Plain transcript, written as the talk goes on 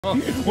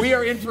We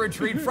are in for a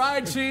treat.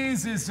 Fried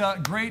cheese is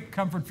great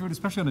comfort food,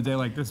 especially on a day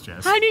like this,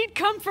 Jess. I need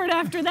comfort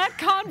after that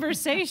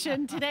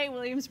conversation. Today,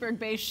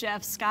 Williamsburg-based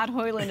chef Scott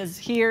Hoyland is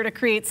here to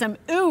create some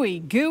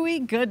ooey gooey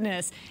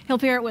goodness. He'll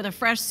pair it with a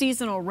fresh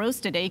seasonal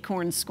roasted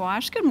acorn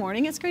squash. Good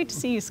morning. It's great to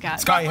see you,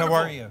 Scott. Scott, how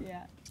are you?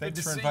 Yeah.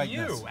 Thanks for inviting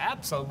inviting us. us.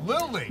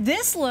 Absolutely.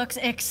 This looks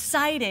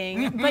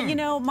exciting, but you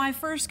know, my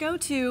first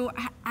go-to,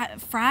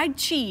 fried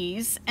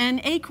cheese and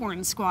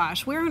acorn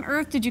squash. Where on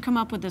earth did you come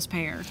up with this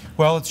pair?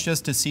 Well, it's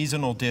just a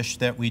seasonal dish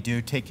that we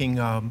do, taking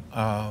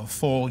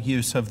full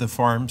use of the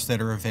farms that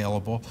are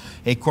available.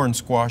 Acorn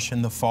squash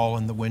in the fall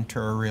and the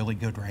winter are really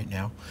good right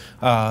now.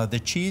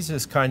 The cheese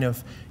is kind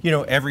of, you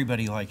know,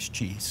 everybody likes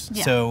cheese.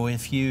 Yeah. So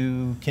if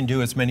you can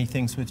do as many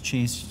things with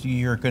cheese,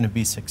 you're going to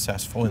be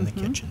successful in the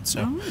kitchen.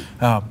 So.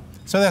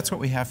 So that's what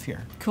we have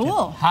here. Cool.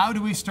 Yeah. How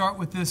do we start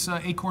with this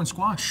acorn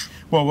squash?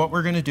 Well, what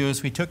we're going to do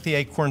is we took the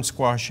acorn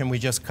squash and we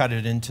just cut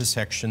it into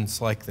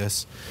sections like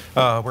this.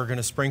 We're going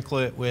to sprinkle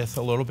it with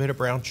a little bit of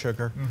brown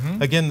sugar.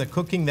 Again, the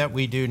cooking that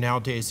we do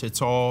nowadays,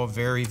 it's all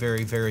very,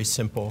 very, very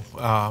simple.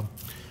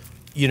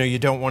 You know, you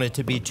don't want it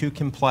to be too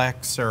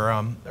complex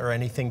or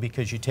anything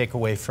because you take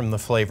away from the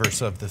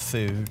flavors of the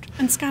food.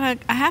 And Scott,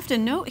 I have to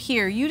note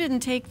here, you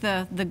didn't take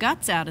the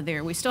guts out of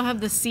there. We still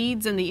have the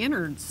seeds and the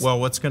innards. Well,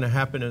 what's going to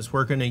happen is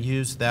we're going to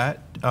use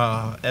that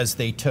as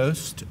they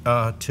toast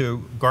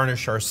to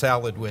garnish our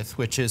salad with,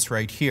 which is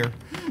right here.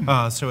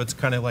 So it's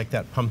kind of like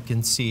that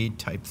pumpkin seed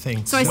type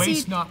thing. So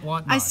waste not,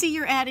 want not. I see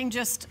you're adding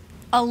just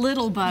a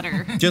little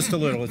butter. Just a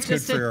little. It's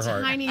good for your heart. Just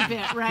a tiny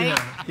bit, right?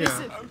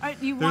 Yeah.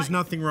 There's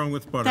nothing wrong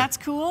with butter. That's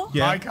cool?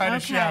 Yeah. My kind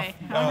of chef.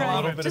 All right. A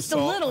little bit just of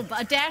salt. a little,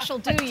 a dash will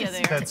do you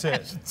there. That's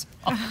it.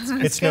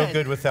 It's no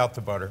good without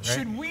the butter, right?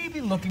 Should we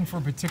be looking for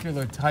a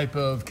particular type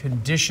of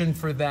condition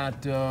for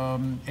that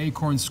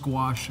acorn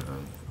squash?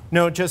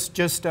 No, just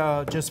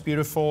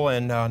beautiful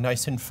and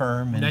nice and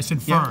firm. And, nice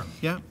and firm.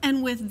 Yeah.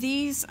 And with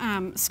these,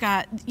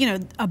 Scott, you know,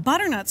 a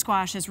butternut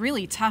squash is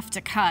really tough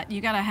to cut.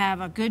 You got to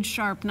have a good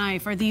sharp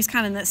knife. Are these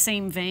kind of in that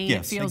same vein?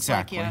 Yes, it feels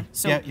exactly. like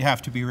Yeah, you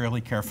have to be really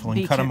careful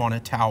and cut them on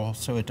a towel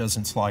so it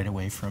doesn't slide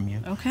away from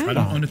you. Okay.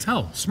 On a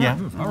towel. Smart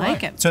move. I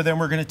like it. So then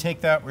we're going to take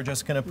that. We're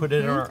just going to put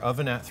it in our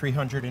oven at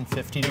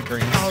 350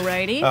 degrees.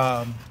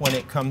 Alrighty. When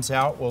it comes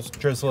out, we'll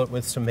drizzle it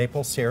with some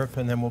maple syrup,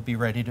 and then we'll be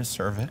ready to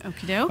serve it.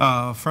 Okie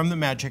doke. From the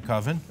magic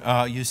oven.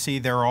 You see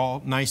they're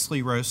all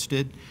nicely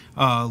roasted,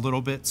 a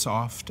little bit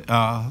soft.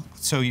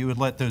 So you would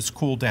let those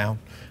cool down.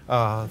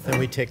 Then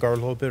we take our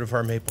little bit of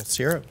our maple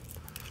syrup.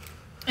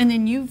 And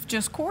then you've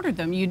just quartered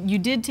them. You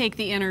did take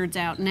the innards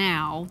out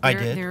now. I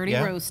did. They're already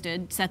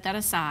roasted. Set that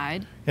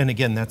aside. And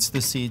again, that's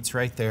the seeds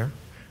right there.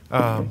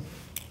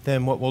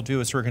 Then what we'll do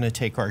is we're going to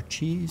take our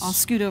cheese. I'll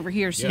scoot over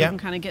here so you can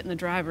kind of get in the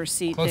driver's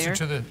seat Closer there.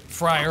 to the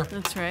fryer.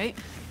 That's right.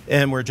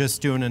 And we're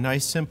just doing a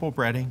nice simple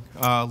breading,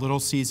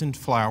 little seasoned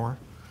flour.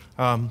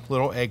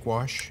 Little egg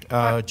wash,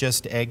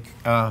 just egg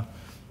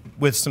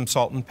with some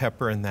salt and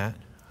pepper in that.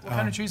 What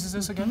kind of cheese is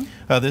this again?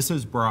 This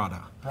is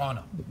burrata.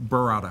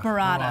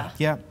 Burrata.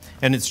 Yeah,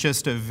 and it's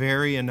just a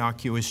very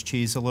innocuous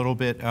cheese, a little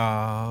bit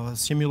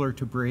similar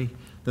to brie.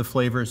 The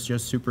flavor is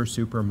just super,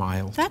 super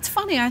mild. That's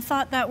funny. I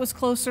thought that was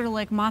closer to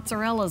like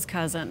mozzarella's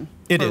cousin.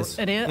 It is.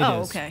 It is? It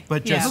oh, is. okay.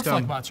 But Yeah, just it looks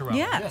like mozzarella.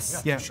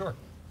 Yes. Yeah, sure.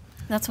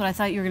 That's what I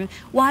thought you were going to.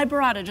 Why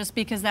burrata? Just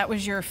because that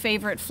was your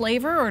favorite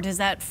flavor, or does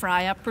that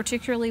fry up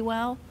particularly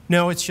well?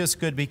 No, it's just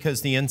good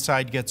because the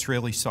inside gets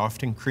really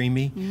soft and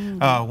creamy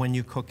when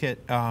you cook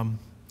it. And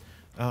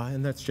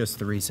that's just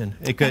the reason.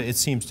 It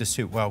seems to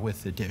suit well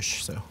with the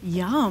dish. So.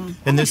 Yum.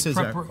 And this is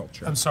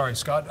agriculture. I'm sorry,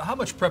 Scott. How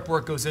much prep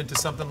work goes into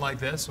something like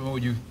this? What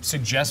would you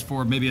suggest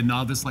for maybe a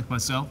novice like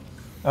myself?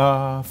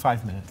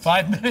 5 minutes.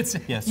 5 minutes?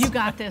 Yes. You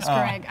got this,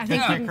 Greg. I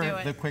think you can do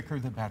it. The quicker,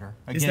 the better.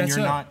 Again,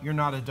 you're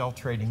not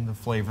adulterating the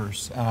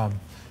flavors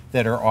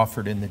that are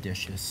offered in the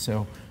dishes.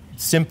 So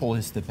simple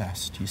is the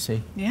best. You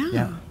see?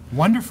 Yeah.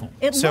 Wonderful.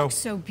 It looks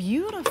so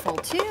beautiful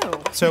too.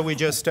 So we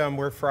just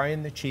we're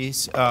frying the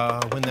cheese.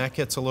 When that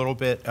gets a little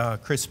bit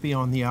crispy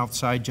on the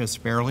outside,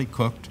 just barely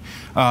cooked,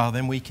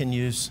 then we can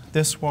use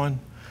this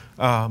one.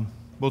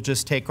 We'll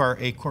just take our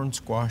acorn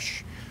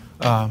squash.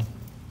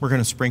 We're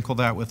going to sprinkle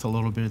that with a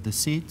little bit of the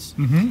seeds.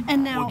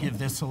 And now we'll give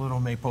this a little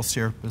maple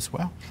syrup as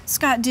well.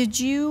 Scott, did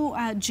you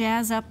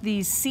jazz up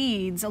these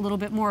seeds a little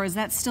bit more? Is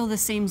that still the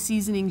same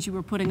seasonings you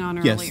were putting on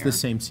earlier? Yes, the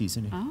same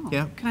seasoning. Oh,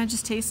 yeah. Can I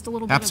just taste a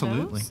little bit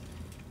Absolutely. of those?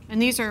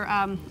 And these are,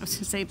 I was going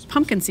to say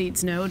pumpkin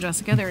seeds. No,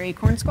 Jessica, they're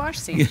acorn squash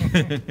seeds.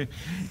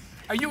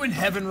 Are you in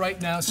heaven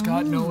right now,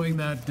 Scott, knowing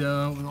that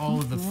all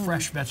of the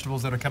fresh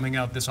vegetables that are coming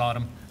out this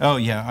autumn? Oh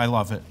yeah, I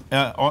love it.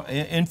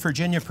 In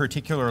Virginia,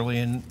 particularly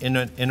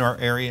in our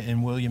area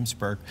in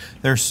Williamsburg,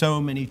 there's so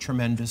many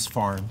tremendous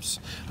farms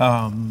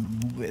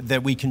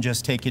that we can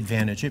just take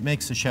advantage. It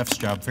makes the chef's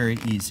job very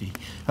easy.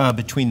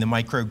 Between the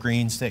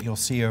microgreens that you'll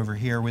see over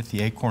here with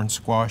the acorn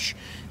squash,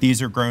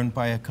 these are grown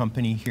by a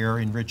company here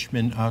in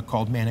Richmond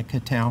called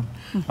Manukatown.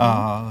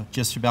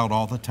 Just about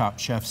all the top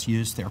chefs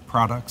use their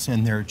products,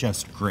 and they're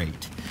just great.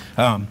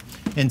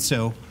 And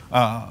so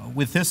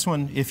With this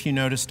one, if you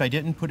noticed, I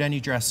didn't put any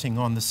dressing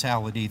on the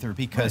salad either,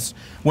 because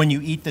when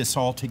you eat this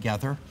all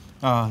together,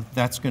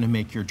 that's going to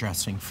make your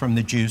dressing from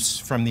the juice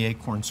from the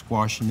acorn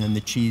squash and then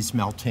the cheese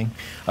melting.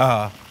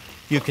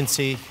 You can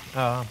see,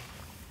 I'm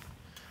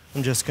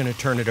just going to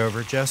turn it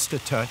over just a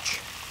touch.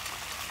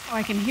 Oh,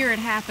 I can hear it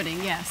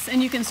happening, yes.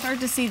 And you can start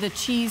to see the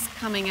cheese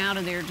coming out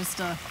of there just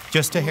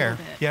a hair,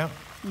 bit. yeah.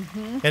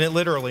 And it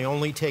literally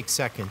only takes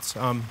seconds.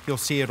 You'll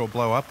see it'll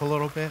blow up a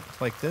little bit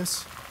like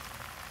this.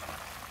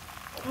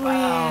 Oh,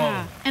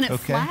 yeah. And it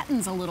Okay.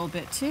 flattens a little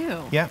bit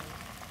too. Yeah.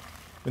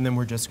 And then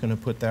we're just going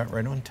to put that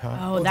right on top.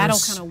 Oh, that'll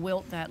kind of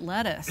wilt that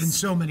lettuce. And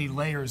so many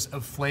layers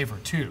of flavor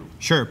too.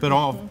 Sure, but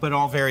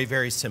all very,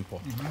 very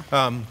simple.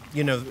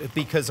 You know,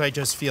 because I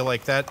just feel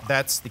like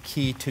that's the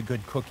key to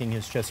good cooking,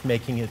 is just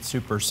making it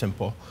super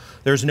simple.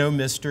 There's no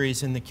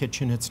mysteries in the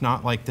kitchen. It's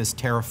not like this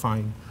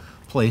terrifying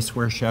place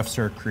where chefs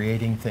are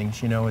creating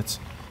things. You know, it's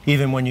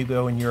even when you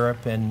go in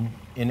Europe and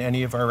in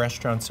any of our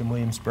restaurants in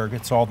Williamsburg,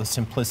 it's all the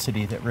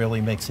simplicity that really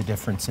makes a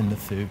difference in the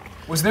food.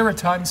 Was there a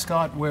time,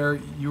 Scott, where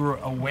you were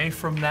away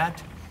from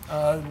that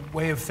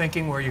way of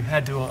thinking, where you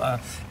had to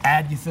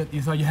add, you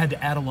thought you had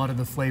to add a lot of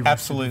the flavors?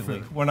 Absolutely. To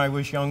the food? When I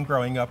was young,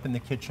 growing up in the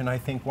kitchen, I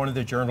think one of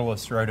the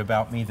journalists wrote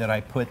about me that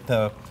I put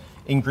the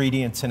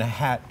ingredients in a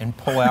hat and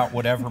pull out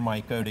whatever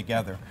might go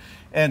together.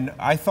 And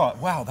I thought,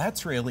 wow,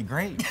 that's really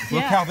great.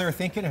 Look how they're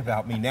thinking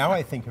about me. Now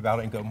I think about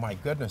it and go, my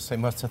goodness, they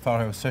must have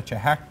thought I was such a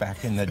hack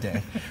back in the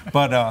day.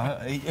 But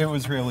it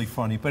was really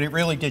funny. But it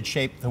really did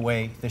shape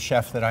the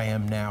chef that I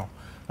am now,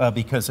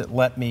 because it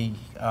let me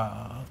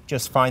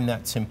just find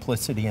that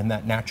simplicity and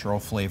that natural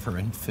flavor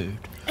in food.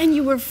 And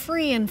you were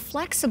free and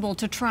flexible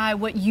to try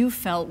what you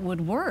felt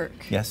would work.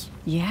 Yes.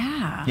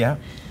 Yeah. Yeah.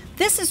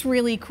 This is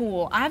really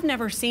cool. I've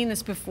never seen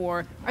this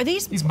before. Are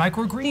these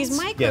microgreens? These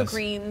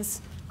microgreens.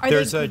 Are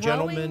There's they a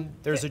gentleman.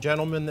 There's a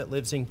gentleman that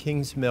lives in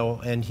Kings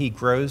Mill, and he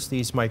grows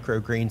these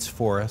microgreens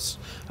for us.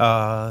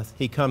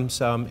 He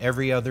comes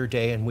every other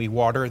day, and we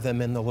water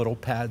them in the little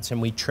pads, and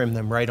we trim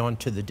them right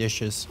onto the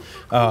dishes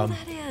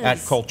at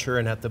Culture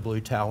and at the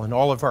Blue Towel. And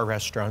all of our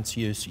restaurants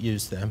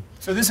use them.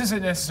 So this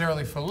isn't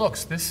necessarily for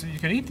looks. You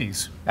can eat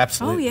these.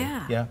 Absolutely. Oh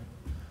yeah. Yeah.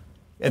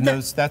 And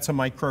that's a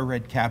micro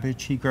red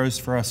cabbage. He grows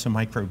for us a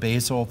micro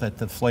basil that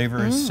the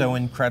flavor is so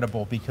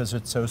incredible because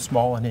it's so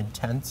small and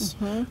intense.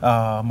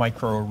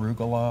 Micro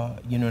arugula.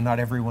 You know, not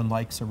everyone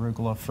likes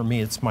arugula. For me,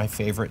 it's my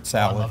favorite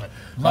salad. I love it.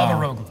 Love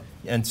arugula.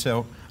 And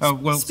so,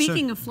 well,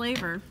 Speaking of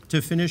flavor,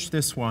 to finish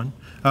this one,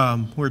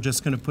 we're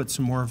just going to put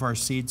some more of our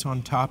seeds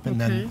on top, and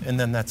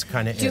then that's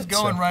kind of it.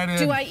 Going right in.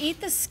 do I eat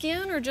the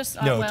skin or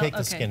just? No, well, take the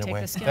okay, skin take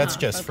away. the skin That's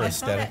off. just for Okay.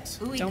 aesthetics.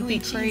 Don't be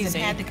crazy.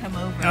 Had to come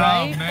over.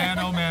 Right?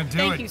 Oh man, do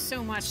it. Thank you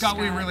so much, Scott.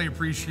 We Scott. really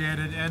appreciate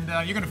it. And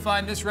you're going to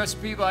find this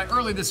recipe by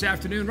early this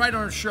afternoon right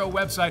on our show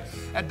website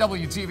at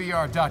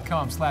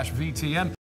WTVR.com/VTM.